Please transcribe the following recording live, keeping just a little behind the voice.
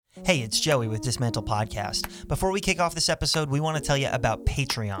Hey, it's Joey with Dismantle Podcast. Before we kick off this episode, we want to tell you about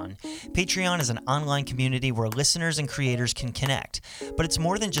Patreon. Patreon is an online community where listeners and creators can connect. But it's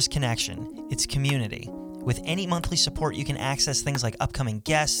more than just connection, it's community. With any monthly support, you can access things like upcoming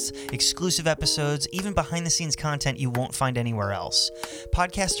guests, exclusive episodes, even behind-the-scenes content you won't find anywhere else.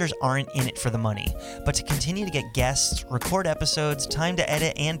 Podcasters aren't in it for the money, but to continue to get guests, record episodes, time to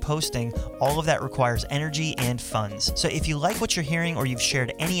edit, and posting, all of that requires energy and funds. So if you like what you're hearing or you've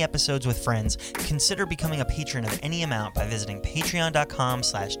shared any episodes with friends, consider becoming a patron of any amount by visiting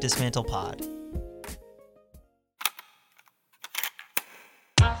patreon.com/dismantlepod.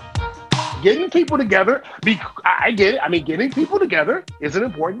 Getting people together, I get it. I mean, getting people together is an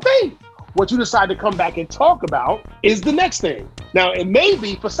important thing. What you decide to come back and talk about is the next thing. Now, it may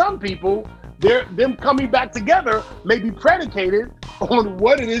be for some people, them coming back together may be predicated on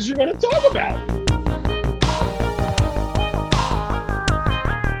what it is you're going to talk about.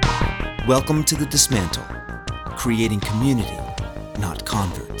 Welcome to the Dismantle, creating community, not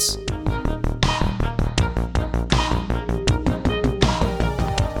converts.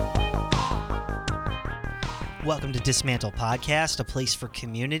 Welcome to Dismantle Podcast, a place for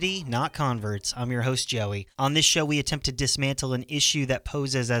community, not converts. I'm your host, Joey. On this show, we attempt to dismantle an issue that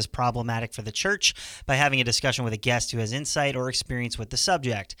poses as problematic for the church by having a discussion with a guest who has insight or experience with the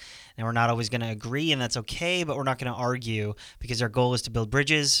subject. And we're not always going to agree, and that's okay, but we're not going to argue because our goal is to build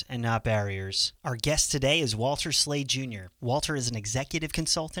bridges and not barriers. Our guest today is Walter Slade Jr. Walter is an executive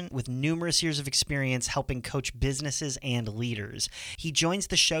consultant with numerous years of experience helping coach businesses and leaders. He joins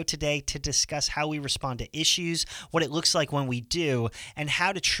the show today to discuss how we respond to issues, what it looks like when we do, and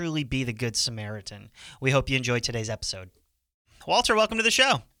how to truly be the Good Samaritan. We hope you enjoyed today's episode. Walter, welcome to the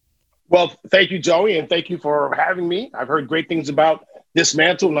show. Well, thank you, Joey, and thank you for having me. I've heard great things about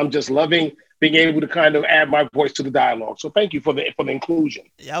Dismantle, and I'm just loving being able to kind of add my voice to the dialogue. So thank you for the inclusion.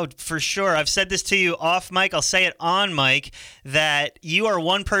 Oh, for sure. I've said this to you off mic. I'll say it on mic, that you are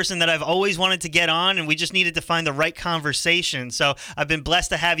one person that I've always wanted to get on, and we just needed to find the right conversation. So I've been blessed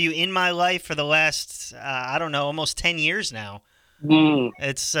to have you in my life for the last, almost 10 years now.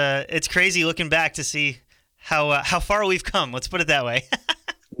 It's crazy looking back to see how far we've come. Let's put it that way.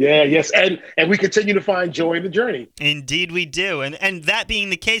 Yeah, yes, and we continue to find joy in the journey. Indeed we do. And that being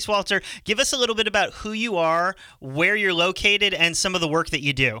the case, Walter, give us a little bit about who you are, where you're located, and some of the work that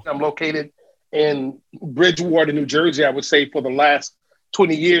you do. I'm located in Bridgewater, New Jersey. I would say for the last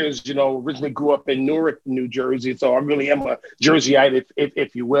 20 years, originally grew up in Newark, New Jersey. So I really am a Jerseyite,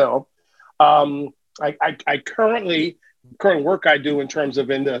 if you will. Current work I do in terms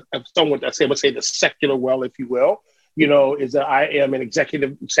of I would say the secular well, if you will, is that I am an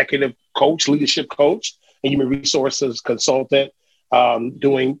executive coach, leadership coach, and human resources consultant,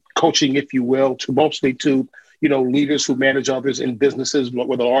 doing coaching, if you will, mostly to leaders who manage others in businesses,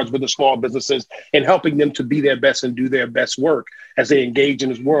 whether large business, small businesses, and helping them to be their best and do their best work as they engage in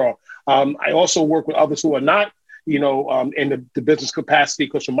this world. I also work with others who are not, in the business capacity,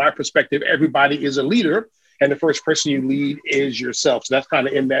 because from my perspective, everybody is a leader, and the first person you lead is yourself. So that's kind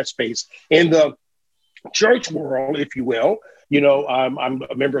of in that space. In the church world, if you will, I'm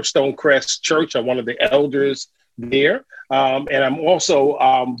a member of Stonecrest Church. I'm one of the elders there. And I'm also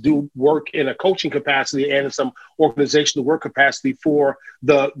do work in a coaching capacity and in some organizational work capacity for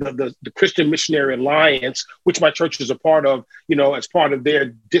the Christian Missionary Alliance, which my church is a part of, as part of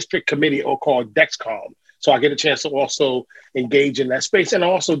their district committee, or called DEXCOM. So I get a chance to also engage in that space, and I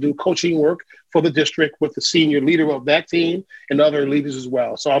also do coaching work for the district with the senior leader of that team and other leaders as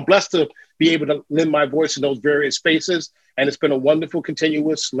well. So I'm blessed to be able to lend my voice in those various spaces, and it's been a wonderful,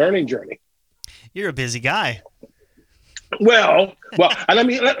 continuous learning journey. You're a busy guy. Well, and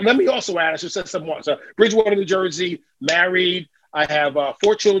let me also add, I should say some more. So Bridgewater, New Jersey, married. I have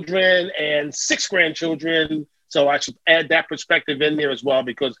 4 children and 6 grandchildren. So I should add that perspective in there as well,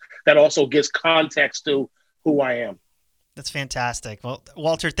 because that also gives context to who I am. That's fantastic. Well,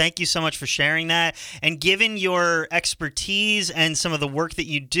 Walter, thank you so much for sharing that. And given your expertise and some of the work that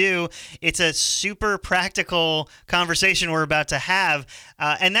you do, it's a super practical conversation we're about to have.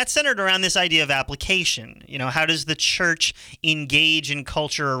 And that's centered around this idea of application. How does the church engage in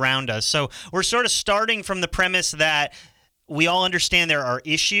culture around us? So we're sort of starting from the premise that we all understand there are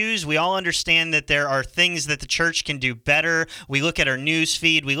issues. We all understand that there are things that the church can do better. We look at our news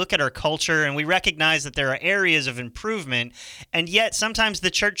feed, we look at our culture, and we recognize that there are areas of improvement. And yet sometimes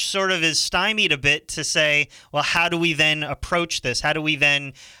the church sort of is stymied a bit to say, well, how do we then approach this? How do we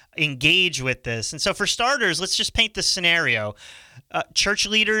then engage with this? And so for starters, let's just paint the scenario. Church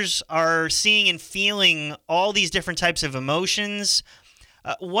leaders are seeing and feeling all these different types of emotions.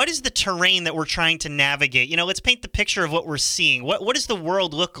 what is the terrain that we're trying to navigate? Let's paint the picture of what we're seeing. What does the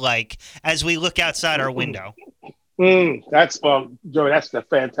world look like as we look outside our window? That's Joey, that's a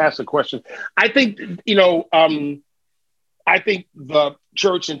fantastic question. I think, I think the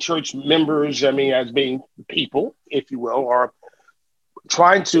church and church members, as being people, if you will, are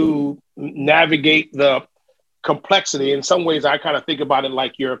trying to navigate the complexity. In some ways, I kind of think about it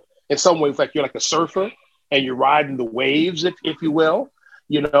like you're like a surfer and you're riding the waves, if you will,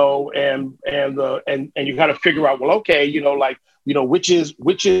 and you kind of figure out, well, okay, which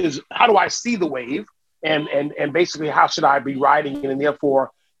is how do I see the wave? And basically, how should I be riding it? And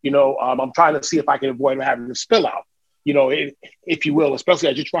therefore, I'm trying to see if I can avoid having to spill out, if you will, especially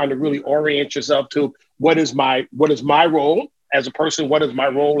as you're trying to really orient yourself to what is my role as a person, what is my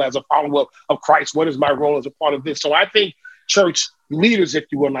role as a follower of Christ, what is my role as a part of this. So I think church leaders, if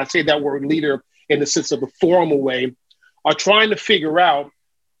you will, and I say that word leader in the sense of the formal way, are trying to figure out,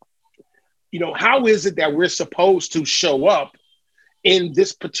 how is it that we're supposed to show up in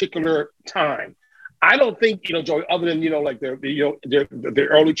this particular time? I don't think, Joey, other than, like the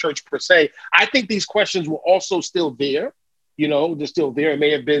early church per se, I think these questions were also still there. They're still there. It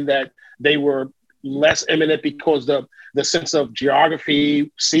may have been that they were less imminent because the sense of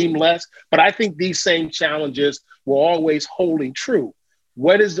geography seemed less. But I think these same challenges were always holding true.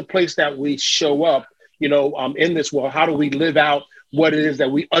 What is the place that we show up, in this world? How do we live out what it is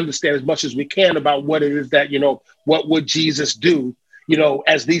that we understand as much as we can about what it is that, what would Jesus do,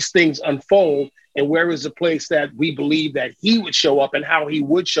 as these things unfold? And where is the place that we believe that he would show up and how he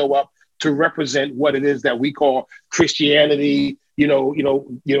would show up to represent what it is that we call Christianity, God,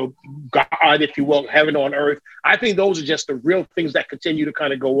 if you will, heaven on earth. I think those are just the real things that continue to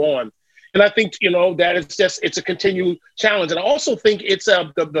kind of go on. And I think, that it's a continued challenge. And I also think it's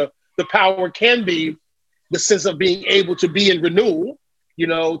the power can be the sense of being able to be in renewal,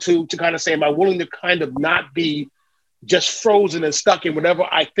 to kind of say, am I willing to kind of not be just frozen and stuck in whatever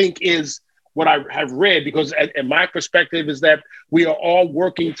I think is what I have read, because and my perspective is that we are all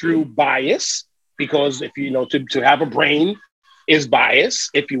working through bias, because if to have a brain is bias,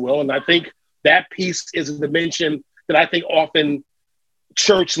 if you will. And I think that piece is a dimension that I think often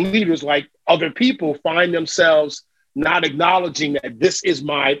church leaders, like other people, find themselves not acknowledging that this is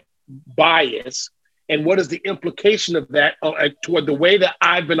my bias. And what is the implication of that toward the way that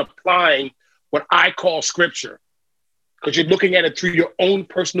I've been applying what I call scripture? Because you're looking at it through your own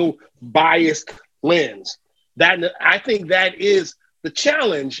personal biased lens. I think that is the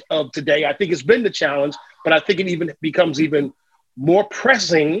challenge of today. I think it's been the challenge, but I think it even becomes even more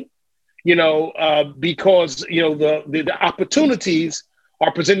pressing, because, the opportunities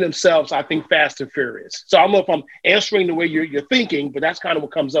are presenting themselves, I think, fast and furious. So I don't know if I'm answering the way you're thinking, but that's kind of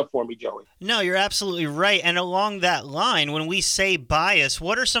what comes up for me, Joey. No, you're absolutely right. And along that line, when we say bias,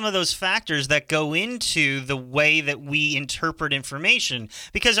 what are some of those factors that go into the way that we interpret information?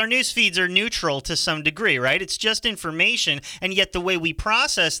 Because our news feeds are neutral to some degree, right? It's just information, and yet the way we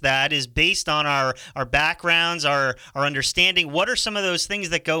process that is based on our backgrounds, our understanding. What are some of those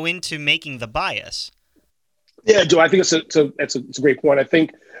things that go into making the bias? Yeah, Joe, I think it's a great point. I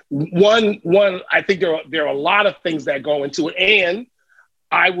think one, I think there are a lot of things that go into it, and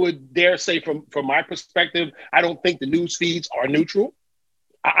I would dare say, from my perspective, I don't think the news feeds are neutral.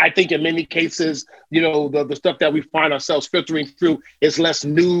 I think in many cases, the stuff that we find ourselves filtering through is less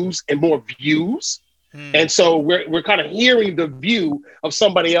news and more views. And so we're kind of hearing the view of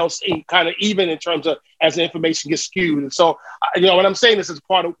somebody else, even in terms of as the information gets skewed. And so, when I'm saying this is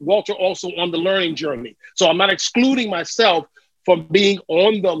part of Walter also on the learning journey. So I'm not excluding myself from being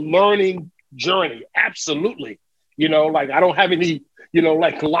on the learning journey. Absolutely. I don't have any,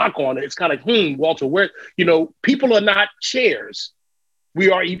 lock on it. It's kind of, Walter, where, people are not chairs.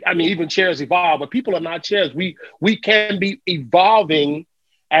 We are, even chairs evolve, but people are not chairs. We can be evolving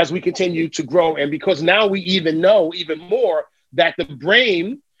as we continue to grow. And because now we even know even more that the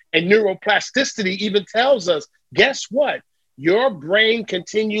brain and neuroplasticity even tells us, guess what? Your brain can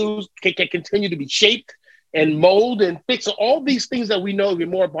continue to be shaped and mold and fix. So all these things that we know even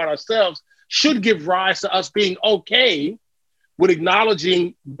more about ourselves should give rise to us being okay with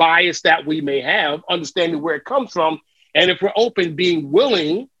acknowledging bias that we may have, understanding where it comes from. And if we're open, being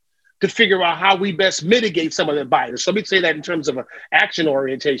willing to figure out how we best mitigate some of the bias. So let me say that in terms of an action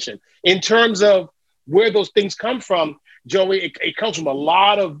orientation. In terms of where those things come from, Joey, it comes from a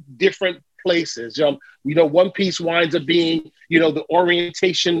lot of different places. One piece winds up being, the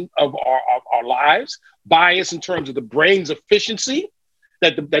orientation of our lives, bias in terms of the brain's efficiency,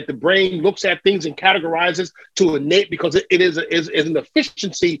 that the brain looks at things and categorizes to innate, because it is an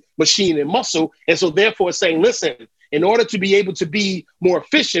efficiency machine and muscle. And so therefore it's saying, listen, In order to be able to be more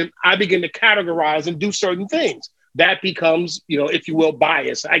efficient, I begin to categorize and do certain things. That becomes, if you will,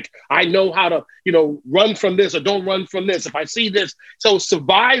 bias. I know how to, run from this or don't run from this. If I see this. So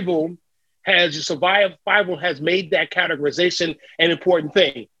survival has made that categorization an important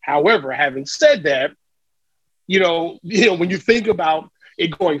thing. However, having said that, when you think about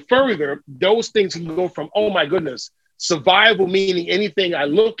it going further, those things can go from, oh my goodness, survival meaning anything I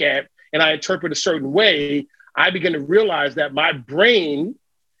look at and I interpret a certain way, I begin to realize that my brain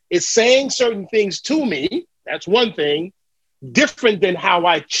is saying certain things to me. That's one thing, different than how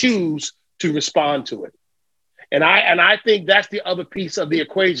I choose to respond to it. And I think that's the other piece of the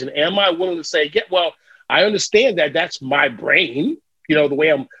equation. Am I willing to say, I understand that that's my brain, the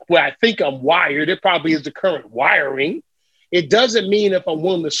way I think I'm wired, it probably is the current wiring. It doesn't mean if I'm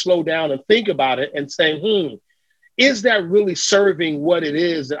willing to slow down and think about it and say, is that really serving what it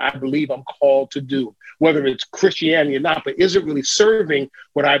is that I believe I'm called to do? Whether it's Christianity or not, but is it really serving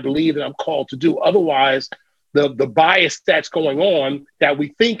what I believe that I'm called to do? Otherwise, the bias that's going on that we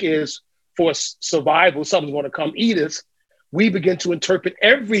think is for survival, something's going to come eat us, we begin to interpret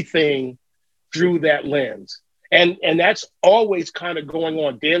everything through that lens. And that's always kind of going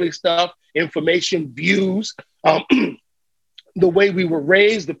on, daily stuff, information, views, the way we were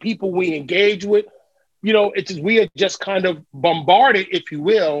raised, the people we engage with. We are just kind of bombarded, if you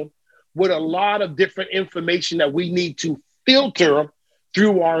will, with a lot of different information that we need to filter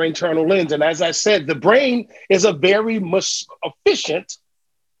through our internal lens. And as I said, the brain is a very much efficient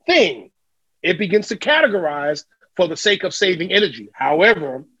thing. It begins to categorize for the sake of saving energy.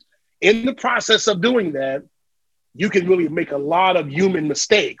 However, in the process of doing that, you can really make a lot of human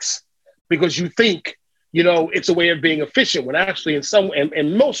mistakes because you think, it's a way of being efficient when actually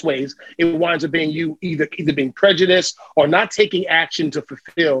in most ways, it winds up being you either being prejudiced or not taking action to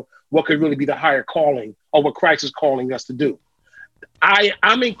fulfill what could really be the higher calling or what Christ is calling us to do.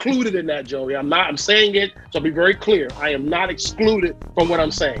 I'm included in that, Joey. I'm saying it, so I'll be very clear. I am not excluded from what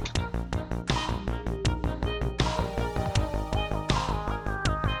I'm saying.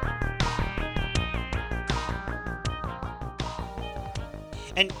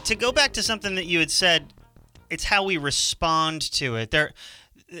 And to go back to something that you had said, it's how we respond to it.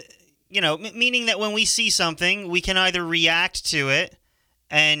 Meaning that when we see something, we can either react to it,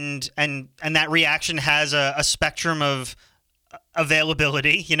 and that reaction has a spectrum of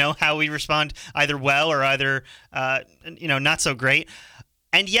availability. How we respond either well or either not so great.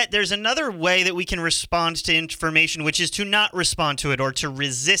 And yet there's another way that we can respond to information, which is to not respond to it or to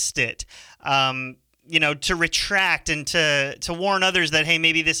resist it. To retract and to warn others that, hey,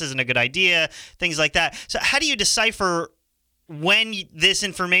 maybe this isn't a good idea, things like that. So how do you decipher when this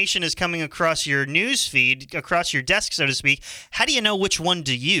information is coming across your news feed, across your desk, so to speak? How do you know which one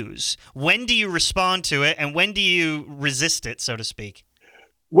to use? When do you respond to it, and when do you resist it, so to speak?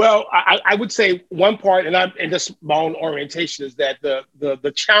 Well, I would say one part, and this my own orientation, is that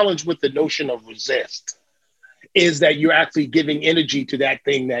the challenge with the notion of resist is that you're actually giving energy to that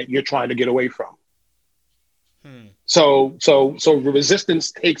thing that you're trying to get away from. So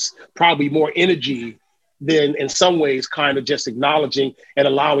resistance takes probably more energy than in some ways kind of just acknowledging and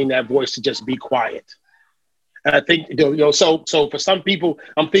allowing that voice to just be quiet. And I think, so for some people,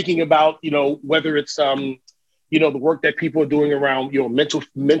 I'm thinking about, whether it's, the work that people are doing around,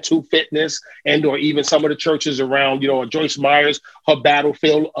 mental fitness, and or even some of the churches around, Joyce Myers, her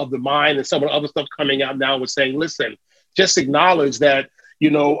battlefield of the mind, and some of the other stuff coming out now with saying, listen, just acknowledge that,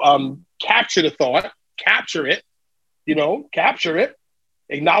 capture the thought, capture it,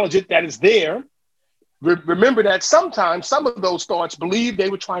 acknowledge it, that it's there. Remember that sometimes some of those thoughts believe they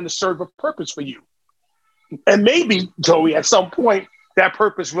were trying to serve a purpose for you. And maybe, Joey, at some point, that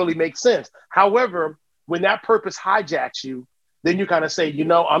purpose really makes sense. However, when that purpose hijacks you, then you kind of say,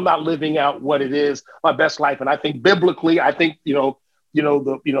 I'm not living out what it is, my best life. And I think biblically, I say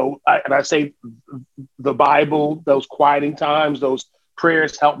the Bible, those quieting times, those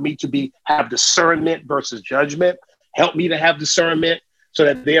prayers help me to have discernment versus judgment, help me to have discernment so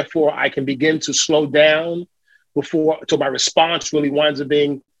that therefore I can begin to slow down till my response really winds up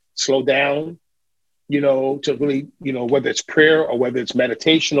being slow down, to really, whether it's prayer or whether it's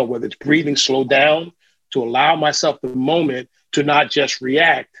meditation or whether it's breathing, slow down to allow myself the moment to not just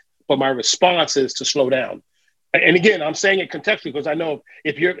react, but my response is to slow down. And again, I'm saying it contextually because I know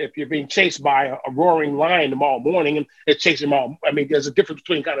if you're being chased by a roaring lion tomorrow morning and it's chasing them all, there's a difference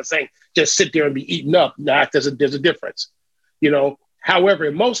between kind of saying just sit there and be eaten up. There's a difference, However,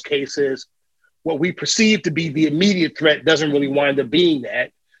 in most cases, what we perceive to be the immediate threat doesn't really wind up being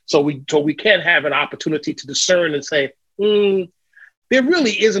that. So we can have an opportunity to discern and say, there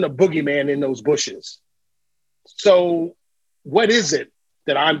really isn't a boogeyman in those bushes. So what is it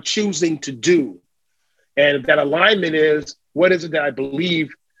that I'm choosing to do? And that alignment is, what is it that I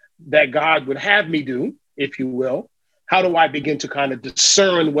believe that God would have me do, if you will? How do I begin to kind of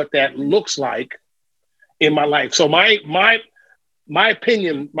discern what that looks like in my life? So my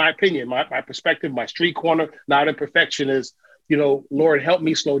opinion, my perspective, my street corner, not imperfection is, Lord, help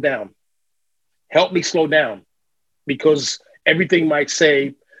me slow down. Help me slow down, because everything might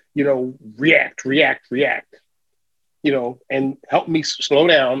say, react, and help me slow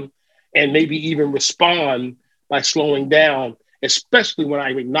down and maybe even respond by slowing down, especially when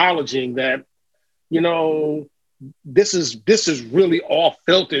I'm acknowledging that, this is really all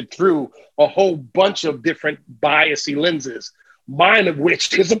filtered through a whole bunch of different biasy lenses, mine of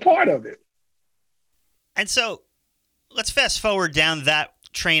which is a part of it. And so let's fast forward down that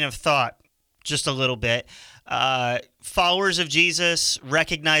train of thought just a little bit. Followers of Jesus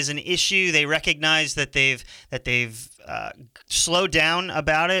recognize an issue. They recognize that they've slowed down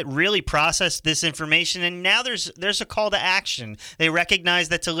about it, really processed this information, and now there's a call to action. They recognize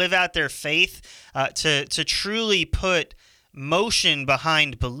that to live out their faith, to truly put motion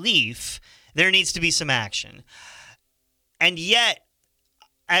behind belief, there needs to be some action. And yet,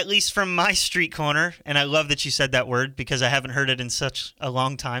 at least from my street corner, and I love that you said that word because I haven't heard it in such a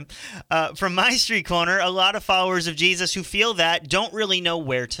long time. From my street corner, a lot of followers of Jesus who feel that don't really know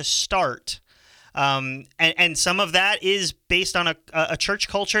where to start. And some of that is based on a church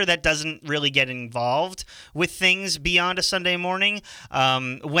culture that doesn't really get involved with things beyond a Sunday morning.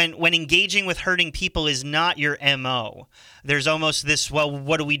 When engaging with hurting people is not your MO, there's almost this, well,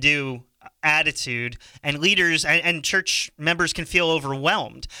 what do we do? Attitude, and leaders and church members can feel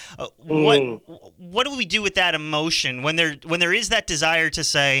overwhelmed. What do we do with that emotion when there is that desire to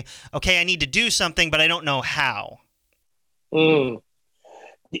say, okay, I need to do something, but I don't know how? Yeah,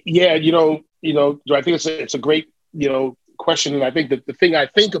 I think it's a great question, and I think that the thing I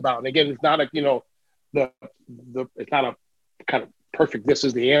think about, and again, it's not it's not a kind of perfect, this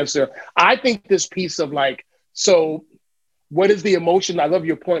is the answer. I think this piece of so what is the emotion? I love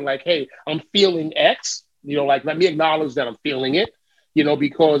your point. Hey, I'm feeling X, let me acknowledge that I'm feeling it,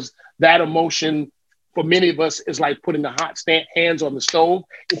 because that emotion for many of us is like putting the hot hands on the stove.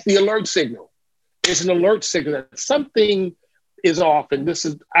 It's the alert signal. It's an alert signal that something is off. And this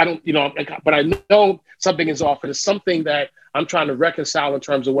is, but I know something is off. And it's something that I'm trying to reconcile in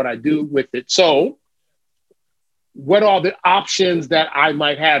terms of what I do with it. So what are the options that I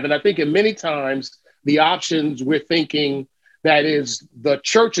might have? And I think in many times, the options we're thinking that is the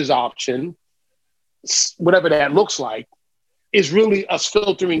church's option, whatever that looks like, is really us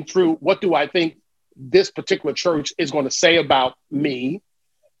filtering through what do I think this particular church is going to say about me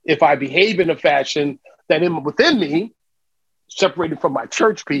if I behave in a fashion that within me, separated from my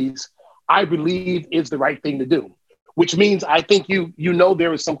church piece, I believe is the right thing to do. Which means I think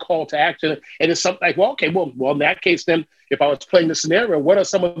there is some call to action, and it's something like, well, in that case, then if I was playing the scenario, what are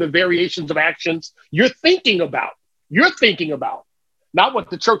some of the variations of actions you're thinking about? You're thinking about, not what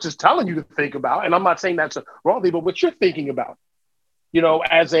the church is telling you to think about. And I'm not saying that's a wrong thing, but what you're thinking about,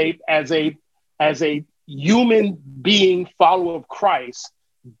 as a human being follower of Christ,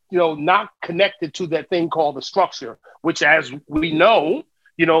 not connected to that thing called the structure, which, as we know,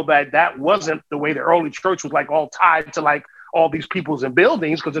 that wasn't the way the early church was all tied to all these peoples and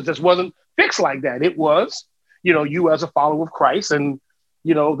buildings, because it just wasn't fixed like that. It was, you as a follower of Christ and,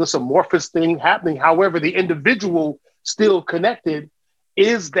 this amorphous thing happening. However, the individual still connected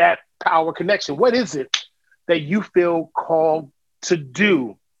is that power connection. What is it that you feel called to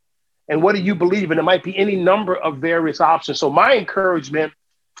do? And what do you believe? And it might be any number of various options. So my encouragement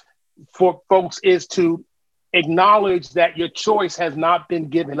for folks is to acknowledge that your choice has not been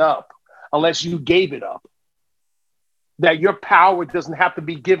given up unless you gave it up. That your power doesn't have to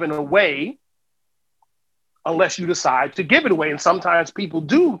be given away unless you decide to give it away. And sometimes people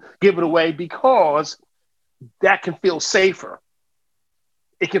do give it away because that can feel safer.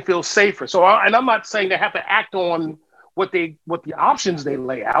 It can feel safer. So, and I'm not saying they have to act on what the options they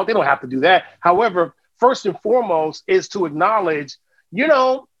lay out. They don't have to do that. However, first and foremost is to acknowledge,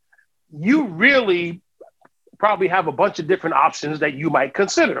 you really probably have a bunch of different options that you might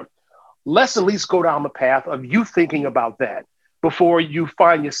consider. Let's at least go down the path of you thinking about that before you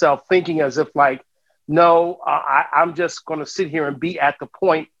find yourself thinking as if no, I'm just going to sit here and be at the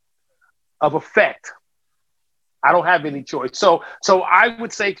point of effect. I don't have any choice. So I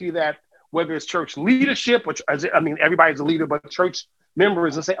would say to you that whether it's church leadership, which everybody's a leader, but church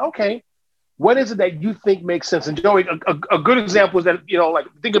members, and say, okay, what is it that you think makes sense? And Joey, a good example is that,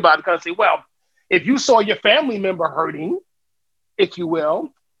 think about it, kind of say, well, if you saw your family member hurting, if you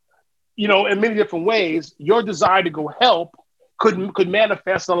will, in many different ways, your desire to go help could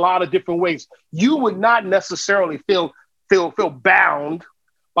manifest in a lot of different ways. You would not necessarily feel bound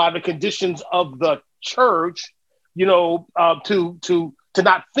by the conditions of the church, to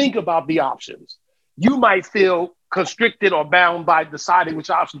not think about the options. You might feel constricted or bound by deciding which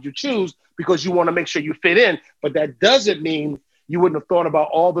options you choose because you want to make sure you fit in, but that doesn't mean you wouldn't have thought about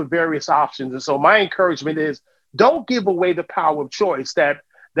all the various options. And so my encouragement is, don't give away the power of choice that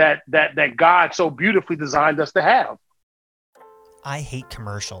God so beautifully designed us to have. I hate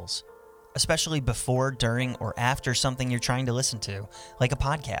commercials, especially before, during, or after something you're trying to listen to, like a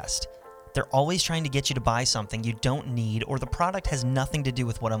podcast. They're always trying to get you to buy something you don't need, or the product has nothing to do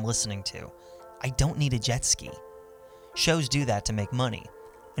with what I'm listening to. I don't need a jet ski. Shows do that to make money,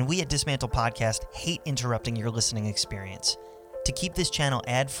 and we at Dismantle Podcast hate interrupting your listening experience. To keep this channel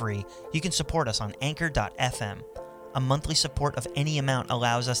ad-free, you can support us on Anchor.fm. A monthly support of any amount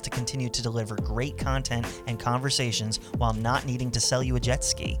allows us to continue to deliver great content and conversations while not needing to sell you a jet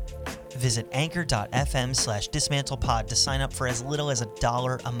ski. Visit anchor.fm/dismantlepod to sign up for as little as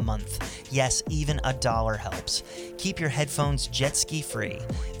 $1 a month. Yes, even $1 helps. Keep your headphones jet ski free.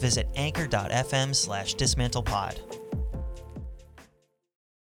 Visit anchor.fm/dismantlepod.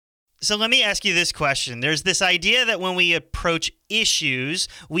 So let me ask you this question. There's this idea that when we approach issues,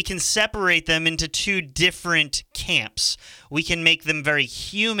 we can separate them into two different camps. We can make them very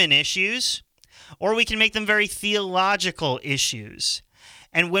human issues, or we can make them very theological issues.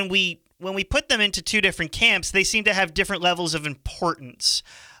 And when we put them into two different camps, they seem to have different levels of importance.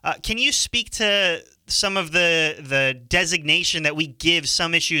 Can you speak to some of the designation that we give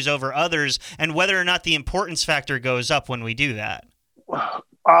some issues over others, and whether or not the importance factor goes up when we do that?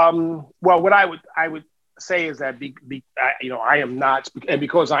 Well, what I would say is that I am not, and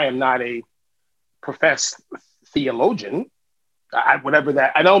because I am not a professed theologian, whatever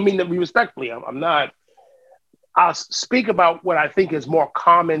that, I don't mean to be respectfully. I'm not. I'll speak about what I think is more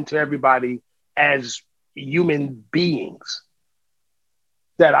common to everybody as human beings.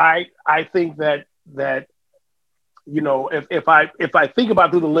 That I think that if I think about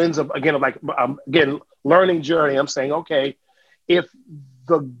through the lens of learning journey, I'm saying, okay, if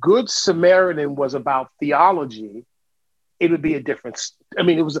the Good Samaritan was about theology, it would be a difference. I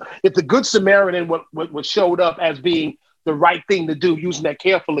mean, if the Good Samaritan, what showed up as being the right thing to do, using that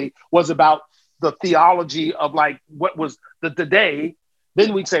carefully, was about the theology of like what was the day,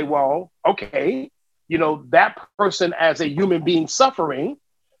 then we'd say, well, okay, that person as a human being suffering,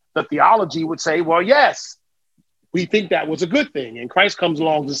 the theology would say, well, yes, we think that was a good thing. And Christ comes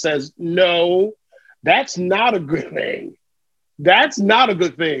along and says, no, that's not a good thing. That's not a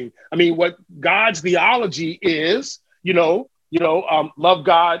good thing. I mean, what God's theology is, love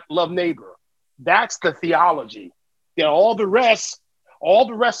God, love neighbor. That's the theology. All the rest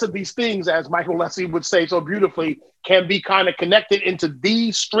of these things, as Michael Leslie would say so beautifully, can be kind of connected into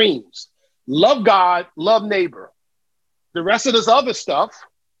these streams. Love God, love neighbor. The rest of this other stuff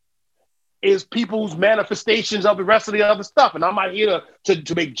is people's manifestations of the rest of the other stuff. And I'm not here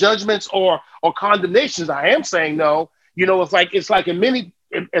to make judgments or condemnations. I am saying, no, it's like in many,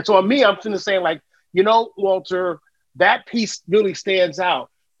 and so on me, I'm saying like, Walter, that piece really stands out.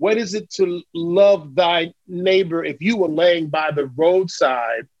 What is it to love thy neighbor? If you were laying by the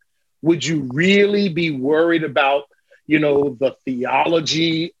roadside, would you really be worried about, the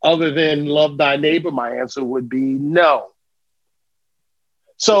theology other than love thy neighbor? My answer would be no.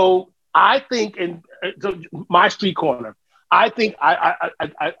 So I think in my street corner, I think I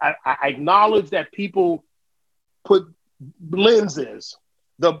acknowledge that people put lenses,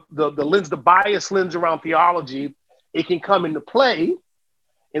 the lens, the bias lens around theology, it can come into play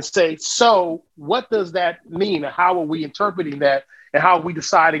and say, so what does that mean? And how are we interpreting that? And how are we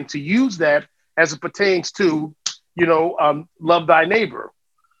deciding to use that as it pertains to, love thy neighbor?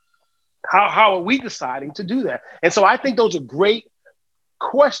 How are we deciding to do that? And so I think those are great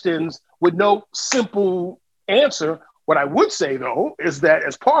questions with no simple answer. What I would say, though, is that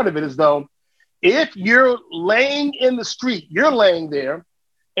as part of it is, though, if you're laying in the street, you're laying there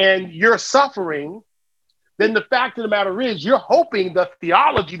and you're suffering, then the fact of the matter is you're hoping the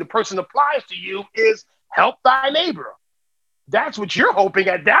theology the person applies to you is help thy neighbor. That's what you're hoping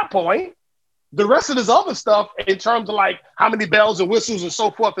at that point. The rest of this other stuff in terms of like how many bells and whistles and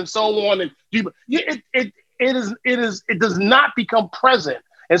so forth and so on, and it does not become present.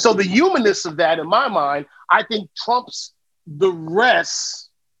 And so the humanness of that, in my mind, I think trumps the rest,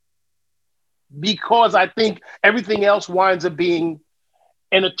 because I think everything else winds up being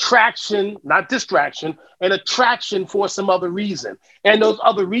an attraction, not distraction, an attraction for some other reason. And those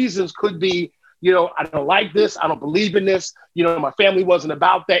other reasons could be I don't like this. I don't believe in this. My family wasn't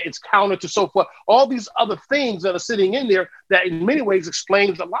about that. It's counter to so forth. All these other things that are sitting in there that in many ways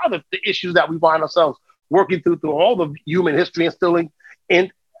explains a lot of the issues that we find ourselves working through all the human history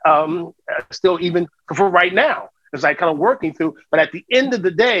and still even for right now. It's like kind of working through. But at the end of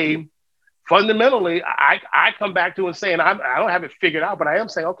the day, fundamentally, I come back to and saying, I don't have it figured out, but I am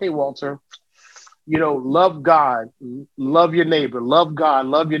saying, okay, Walter, love God, love your neighbor, love God,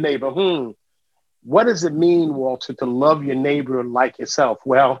 love your neighbor. What does it mean, Walter, to love your neighbor like yourself?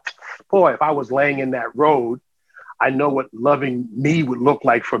 Well, boy, if I was laying in that road, I know what loving me would look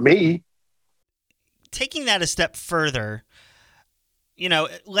like for me. Taking that a step further,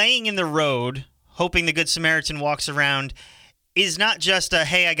 laying in the road, hoping the Good Samaritan walks around is not just a,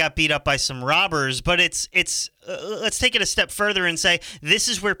 hey, I got beat up by some robbers, but it's let's take it a step further and say, this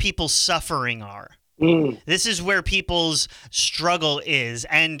is where people's suffering are. This is where people's struggle is.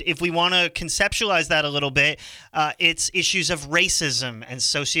 And if we want to conceptualize that a little bit, it's issues of racism and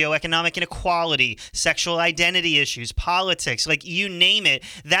socioeconomic inequality, sexual identity issues, politics, like you name it.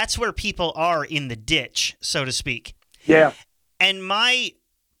 That's where people are in the ditch, so to speak. Yeah. And my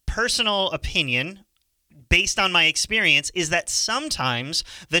personal opinion, based on my experience, is that sometimes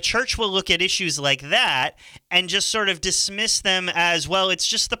the church will look at issues like that and just sort of dismiss them as, well, it's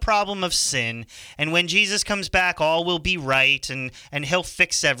just the problem of sin. And when Jesus comes back, all will be right and he'll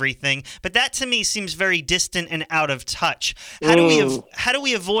fix everything. But that to me seems very distant and out of touch. How do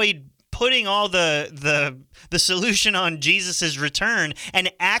we avoid putting all the solution on Jesus's return and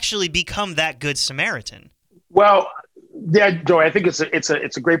actually become that Good Samaritan? Well, yeah, Joey, I think it's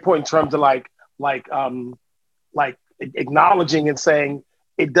a great point in terms of like acknowledging and saying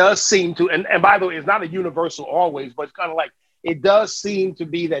it does seem to, and by the way, it's not a universal always, but it's kind of like it does seem to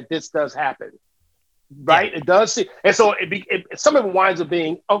be that this does happen, right? Yeah. It does seem, and so some of it winds up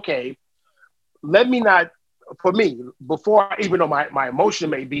being, okay, let me not, for me, before, even though my emotion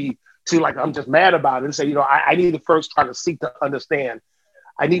may be to like, I'm just mad about it, and say, I need to first try to seek to understand.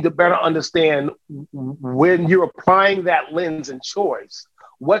 I need to better understand when you're applying that lens and choice,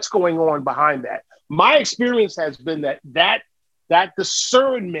 what's going on behind that. My experience has been that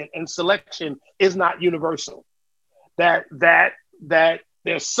discernment and selection is not universal. That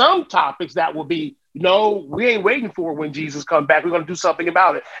there's some topics that will be, no, we ain't waiting for when Jesus comes back. We're going to do something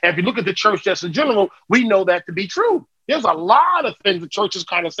about it. And if you look at the church just in general, we know that to be true. There's a lot of things the church has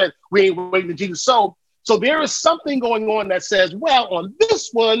kind of said, we ain't waiting for Jesus. So there is something going on that says, well, on this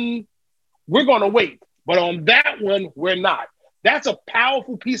one, we're going to wait. But on that one, we're not. That's a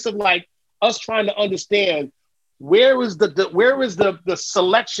powerful piece of like us trying to understand where is the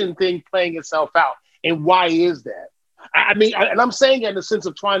selection thing playing itself out and why is that? I mean, and I'm saying it in the sense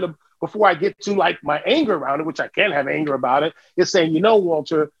of trying to, before I get to like my anger around it, which I can have anger about it, is saying,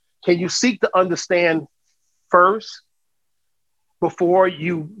 Walter, can you seek to understand first before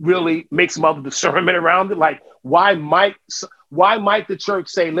you really make some other discernment around it? Like, why might the church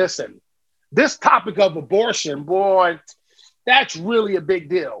say, listen, this topic of abortion, boy, that's really a big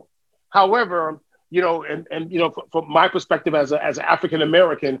deal. However, from my perspective as an African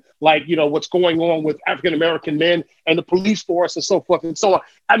American, like, what's going on with African American men and the police force and so forth and so on.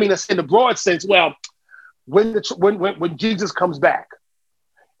 I mean, it's in the broad sense. Well, when Jesus comes back,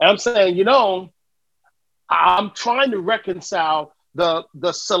 and I'm saying, I'm trying to reconcile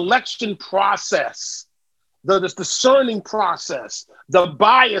the selection process, the discerning process, the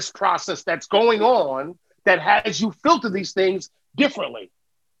bias process that's going on that has you filter these things differently.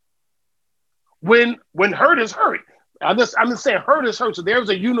 When hurt is hurt. I'm just saying hurt is hurt. So there's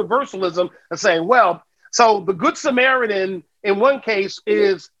a universalism of saying, well, so the Good Samaritan in one case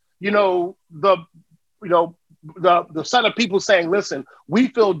is, the set of people saying, listen, we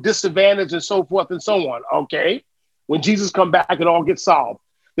feel disadvantaged and so forth and so on. Okay. When Jesus come back, it all gets solved.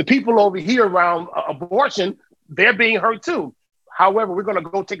 The people over here around abortion, they're being hurt too. However, we're going to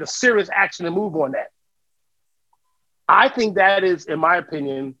go take a serious action and move on that. I think that is, in my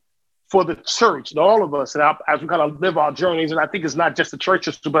opinion, for the church and all of us, and as we kind of live our journeys, and I think it's not just the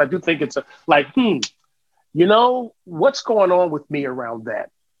churches, but I do think it's what's going on with me around that?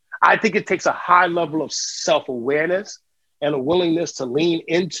 I think it takes a high level of self-awareness and a willingness to lean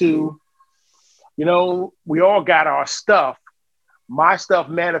into, we all got our stuff. My stuff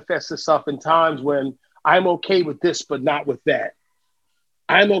manifests itself in times when I'm okay with this, but not with that.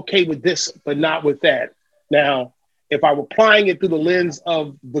 I'm okay with this, but not with that. Now, if I were applying it through the lens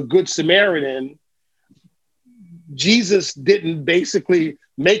of the Good Samaritan, Jesus didn't basically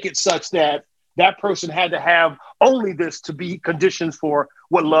make it such that that person had to have only this to be conditions for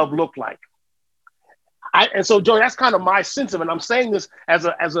what love looked like. And so, Joey, that's kind of my sense of it. I'm saying this as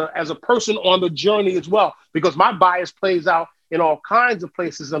a person on the journey as well, because my bias plays out in all kinds of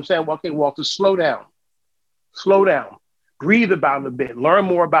places. I'm saying, well, okay, Walter, slow down, breathe about it a bit, learn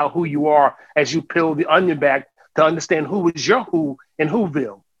more about who you are as you peel the onion back to understand who is your who in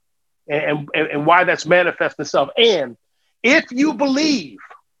Whoville, and why that's manifesting itself. And if you believe,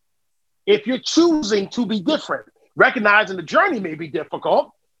 if you're choosing to be different, recognizing the journey may be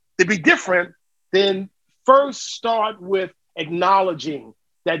difficult, to be different, then first start with acknowledging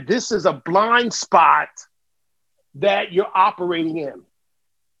that this is a blind spot that you're operating in.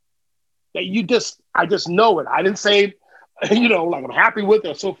 That I just know it. I didn't say, like I'm happy with it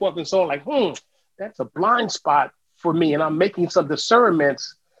or so forth and so on. Like, that's a blind spot for me. And I'm making some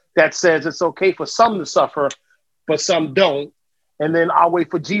discernments that says it's okay for some to suffer, but some don't. And then I'll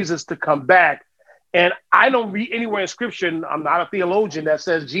wait for Jesus to come back. And I don't read anywhere in scripture, and I'm not a theologian, that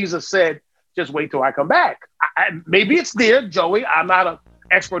says Jesus said, just wait till I come back. Maybe it's there, Joey. I'm not an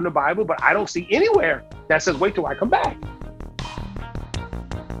expert in the Bible, but I don't see anywhere that says wait till I come back.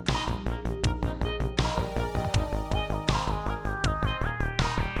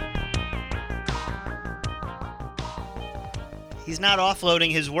 He's not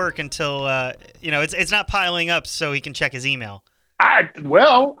offloading his work until, it's not piling up so he can check his email.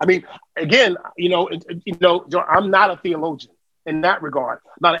 Again, I'm not a theologian in that regard,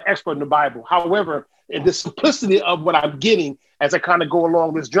 not an expert in the Bible. However, in the simplicity of what I'm getting as I kind of go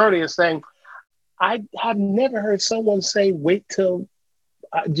along this journey is saying, I have never heard someone say, wait till,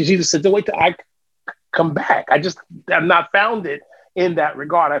 Jesus said, wait till I come back. I just have not found it in that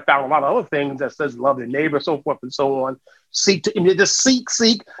regard. I found a lot of other things that says love your neighbor, so forth and so on. Seek,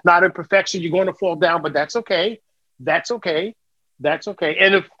 not in perfection. You're going to fall down, but that's okay. That's okay.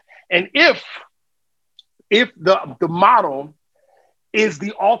 And if the model is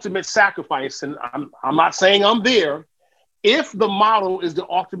the ultimate sacrifice, and I'm not saying I'm there, if the model is the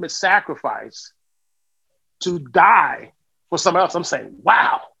ultimate sacrifice to die for someone else, I'm saying,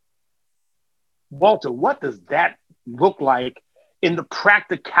 wow, Walter, what does that look like in the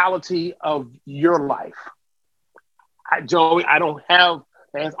practicality of your life? Joey, I don't have,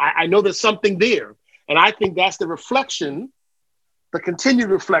 I know there's something there. And I think that's the reflection, the continued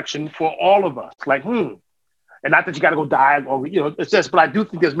reflection for all of us. Like, and not that you got to go die or, it's just, but I do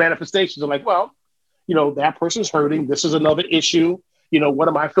think there's manifestations of like, well, that person's hurting. This is another issue. What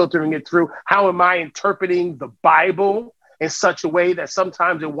am I filtering it through? How am I interpreting the Bible in such a way that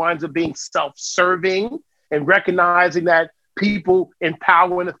sometimes it winds up being self-serving, and recognizing that people in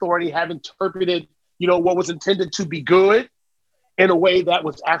power and authority have interpreted, what was intended to be good in a way that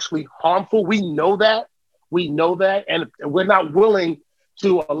was actually harmful. We know that. And we're not willing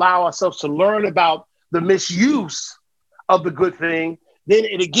to allow ourselves to learn about the misuse of the good thing. Then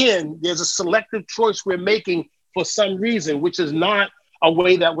there's a selective choice we're making for some reason, which is not a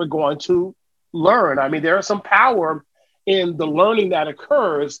way that we're going to learn. I mean, there is some power in the learning that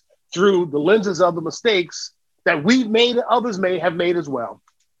occurs through the lenses of the mistakes that we've made and others may have made as well.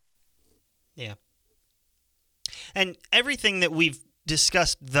 Yeah. And everything that we've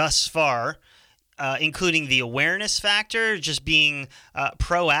discussed thus far, including the awareness factor, just being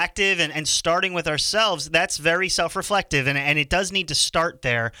proactive and starting with ourselves, that's very self-reflective, and it does need to start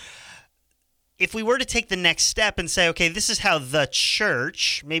there. If we were to take the next step and say, okay, this is how the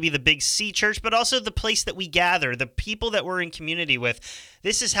church, maybe the big C church, but also the place that we gather, the people that we're in community with,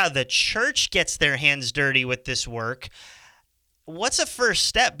 this is how the church gets their hands dirty with this work. What's a first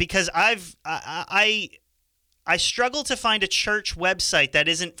step? Because I struggle to find a church website that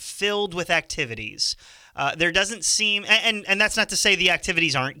isn't filled with activities. There doesn't seem, and that's not to say the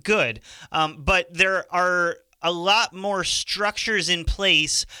activities aren't good, but there are a lot more structures in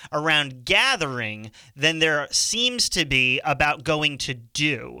place around gathering than there seems to be about going to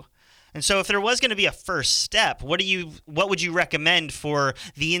do. And so if there was going to be a first step, what would you recommend for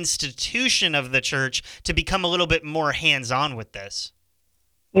the institution of the church to become a little bit more hands-on with this?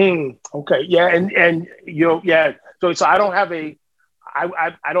 Okay. Yeah. So I don't have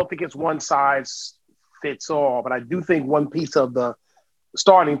I don't think it's one size fits all, but I do think one piece of the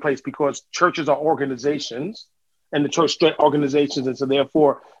starting place, because churches are organizations, and the church organizations, and so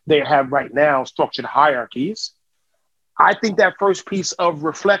therefore they have right now structured hierarchies. I think that first piece of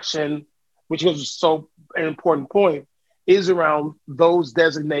reflection, which was so an important point, is around those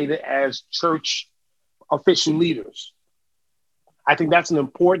designated as church official leaders. I think that's an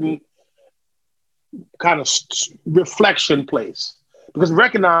important kind of reflection place, because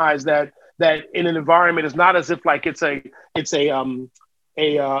recognize that in an environment, it's not as if like it's a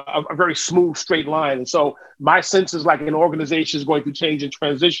very smooth straight line. And so my sense is like an organization is going through change and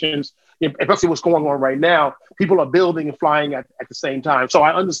transitions. especially what's going on right now. People are building and flying at the same time. So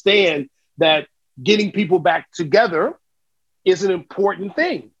I understand that getting people back together is an important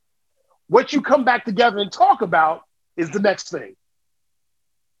thing. What you come back together and talk about is the next thing.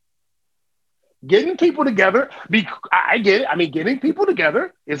 Getting people together, I get it. I mean, getting people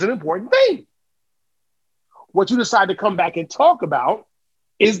together is an important thing. What you decide to come back and talk about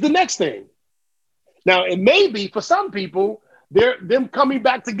is the next thing. Now, it may be for some people, them coming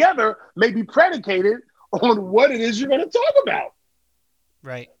back together may be predicated on what it is you're going to talk about.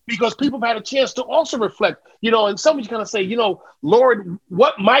 Right. Because people have had a chance to also reflect, and somebody's going to say, Lord,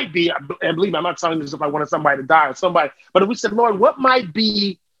 what might be, and believe me, I'm not telling this if I wanted somebody to die or somebody, but if we said, Lord, what might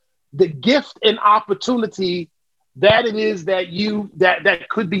be the gift and opportunity that it is that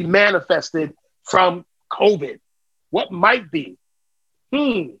could be manifested from COVID? What might be?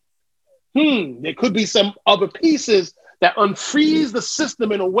 There could be some other pieces that unfreeze the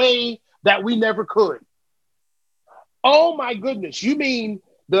system in a way that we never could. Oh my goodness! You mean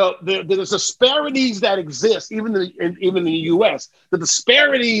the disparities that exist, even in the U.S., the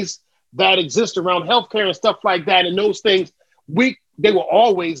disparities that exist around healthcare and stuff like that, and those things, they were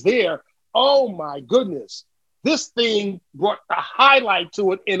always there. Oh my goodness! This thing brought a highlight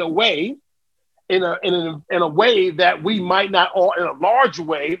to it in a way that we might not, or in a large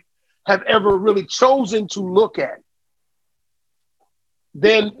way, have ever really chosen to look at.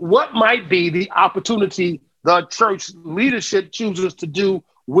 Then what might be the opportunity the church leadership chooses to do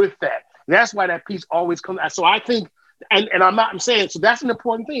with that? And that's why that piece always comes out. So I think, and I'm saying, so that's an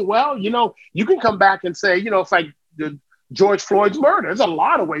important thing. Well, you can come back and say, it's like the George Floyd's murder. There's a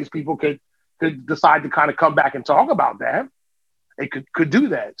lot of ways people could decide to kind of come back and talk about that. They could do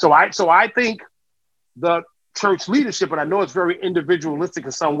that. So I think the church leadership, and I know it's very individualistic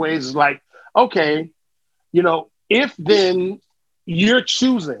in some ways, is like, okay, if then you're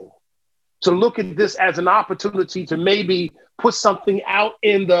choosing to look at this as an opportunity to maybe put something out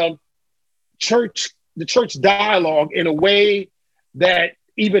in the church dialogue in a way that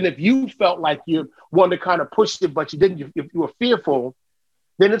even if you felt like you wanted to kind of push it, but you didn't, if you were fearful,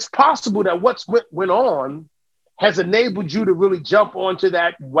 then it's possible that what's went on has enabled you to really jump onto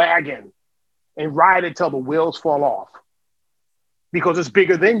that wagon and ride it till the wheels fall off, because it's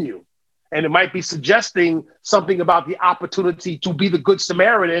bigger than you. And it might be suggesting something about the opportunity to be the Good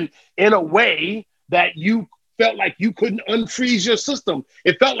Samaritan in a way that you felt like you couldn't unfreeze your system.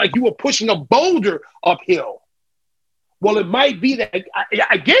 It felt like you were pushing a boulder uphill. Well, it might be that,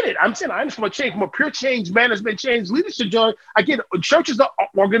 I get it. I'm saying I understand change from a pure change management, change leadership, John. I get it. Churches are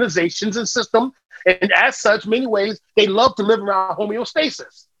organizations and systems. And as such, many ways, they love to live around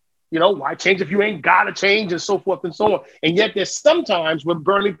homeostasis. Why change if you ain't got to change, and so forth and so on. And yet there's sometimes when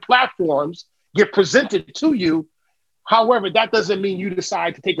burning platforms get presented to you, however, that doesn't mean you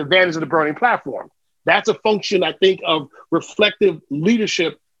decide to take advantage of the burning platform. That's a function, I think, of reflective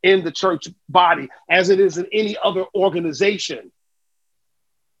leadership in the church body, as it is in any other organization.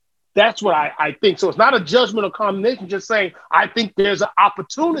 That's what I think. So it's not a judgment or condemnation, just saying, I think there's an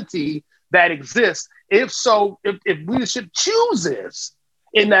opportunity that exists. If leadership chooses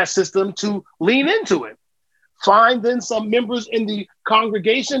in that system to lean into it. Find then some members in the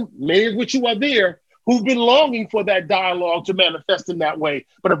congregation, many of which you are there, who've been longing for that dialogue to manifest in that way,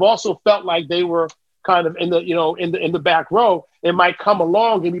 but have also felt like they were kind of in the back row. It might come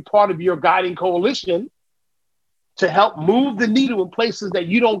along and be part of your guiding coalition to help move the needle in places that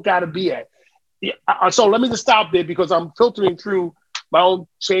you don't got to be at. So let me just stop there, because I'm filtering through my own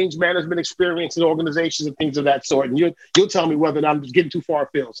change management experience in organizations and things of that sort. And you'll tell me whether I'm just getting too far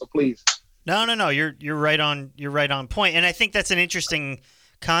afield. So please. No. You're right on. You're right on point. And I think that's an interesting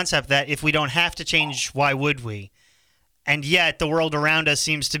concept, that if we don't have to change, why would we? And yet the world around us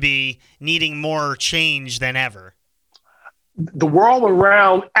seems to be needing more change than ever. The world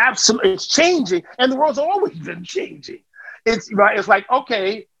around absolutely it's changing, and the world's always been changing. It's right. It's like,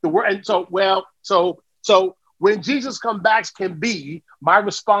 okay, the world, and so when Jesus comes back can be my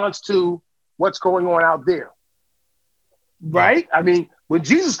response to what's going on out there. Right? I mean, when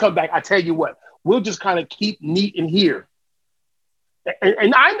Jesus comes back, I tell you what, we'll just kind of keep neat in here.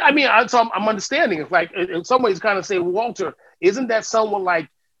 And I'm understanding. It's like, in some ways, kind of say, Walter, isn't that someone like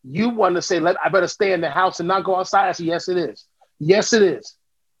you want to say, I better stay in the house and not go outside? I say, yes, it is. Yes, it is.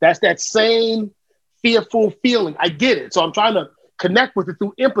 That's that same fearful feeling. I get it. So I'm trying to connect with it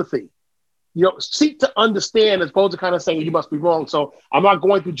through empathy. Seek to understand as opposed to kind of saying, well, you must be wrong. So I'm not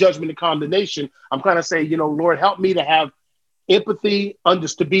going through judgment and condemnation. I'm kind of saying, Lord, help me to have empathy,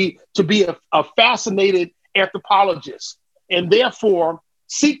 to be a fascinated anthropologist, and therefore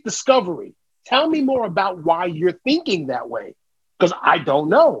seek discovery. Tell me more about why you're thinking that way, because I don't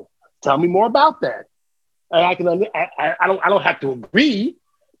know. Tell me more about that. And I don't have to agree,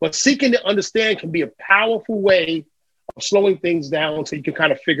 but seeking to understand can be a powerful way of slowing things down so you can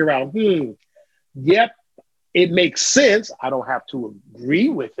kind of figure out, yep, it makes sense. I don't have to agree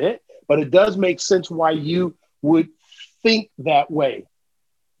with it, but it does make sense why you would think that way.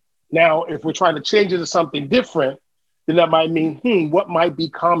 Now, if we're trying to change it to something different, then that might mean, what might be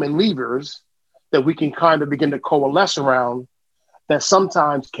common levers that we can kind of begin to coalesce around that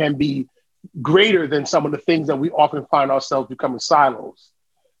sometimes can be greater than some of the things that we often find ourselves becoming silos,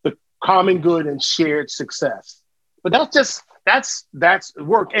 the common good and shared success. But that's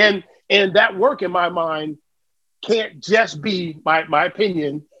work. And that work in my mind can't just be my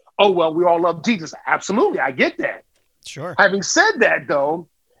opinion. Oh, well, we all love Jesus. Absolutely. I get that. Sure. Having said that, though,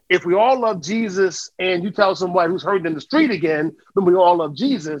 if we all love Jesus and you tell somebody who's hurting in the street again, then we all love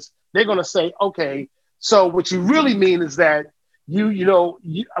Jesus, they're going to say, okay, so what you really mean is that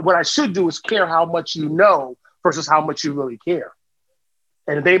what I should do is care how much you know versus how much you really care.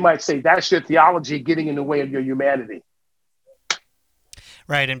 And they might say, that's your theology getting in the way of your humanity.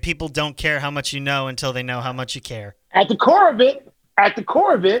 Right. And people don't care how much you know until they know how much you care. At the core of it,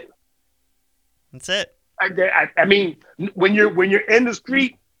 that's it. I mean, when you're in the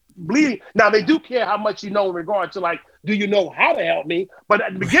street bleeding, now they do care how much you know in regard to like, do you know how to help me? But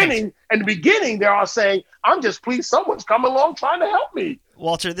at the beginning, they're all saying, I'm just pleased someone's coming along trying to help me.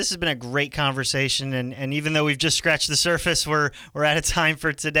 Walter, this has been a great conversation, and even though we've just scratched the surface, we're out of time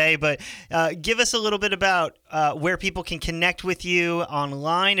for today. But give us a little bit about where people can connect with you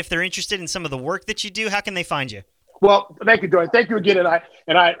online if they're interested in some of the work that you do. How can they find you? Well, thank you, Joy. Thank you again, and I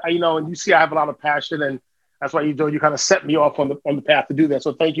and you see I have a lot of passion, and that's why you kind of set me off on the path to do that.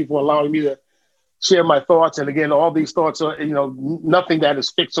 So thank you for allowing me to share my thoughts. And again, all these thoughts are, nothing that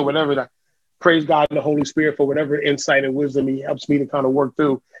is fixed or whatever. That praise God and the Holy Spirit for whatever insight and wisdom He helps me to kind of work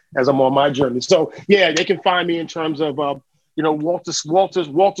through as I'm on my journey. So yeah, they can find me in terms of Walter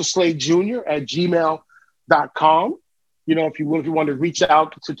Slade Jr. at gmail.com. If you want to reach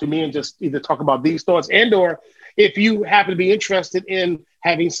out to me and just either talk about these thoughts or if you happen to be interested in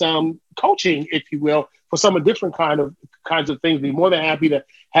having some coaching, if you will, for some of different kinds of things, be more than happy to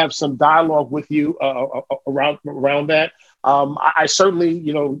have some dialogue with you around that. I certainly,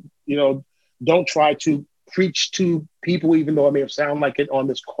 don't try to preach to people, even though I may have sound like it on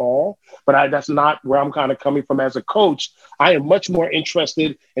this call, but that's not where I'm kind of coming from as a coach. I am much more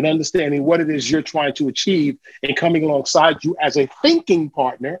interested in understanding what it is you're trying to achieve and coming alongside you as a thinking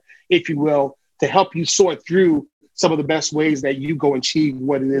partner, if you will, to help you sort through some of the best ways that you go and achieve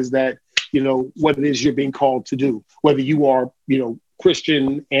what it is that, what it is you're being called to do, whether you are,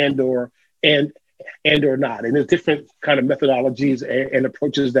 Christian and or not. And there's different kind of methodologies and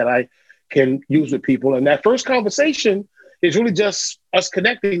approaches that I can use with people. And that first conversation is really just us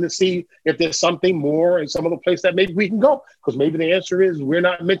connecting to see if there's something more in some other place that maybe we can go. Because maybe the answer is we're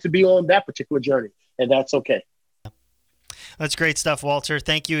not meant to be on that particular journey, and that's okay. That's great stuff, Walter.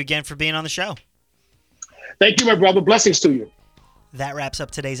 Thank you again for being on the show. Thank you, my brother. Blessings to you. That wraps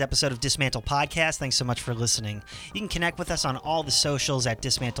up today's episode of Dismantle Podcast. Thanks so much for listening. You can connect with us on all the socials at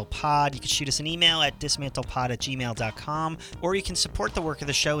Dismantle Pod. You can shoot us an email at dismantlepod@gmail.com, or you can support the work of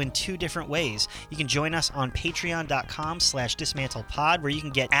the show in two different ways. You can join us on patreon.com/dismantlepod, where you can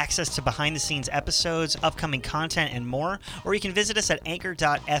get access to behind-the-scenes episodes, upcoming content, and more, or you can visit us at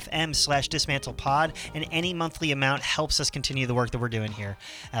anchor.fm/dismantlepod, and any monthly amount helps us continue the work that we're doing here.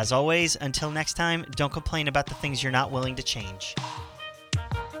 As always, until next time, don't complain about the things you're not willing to change.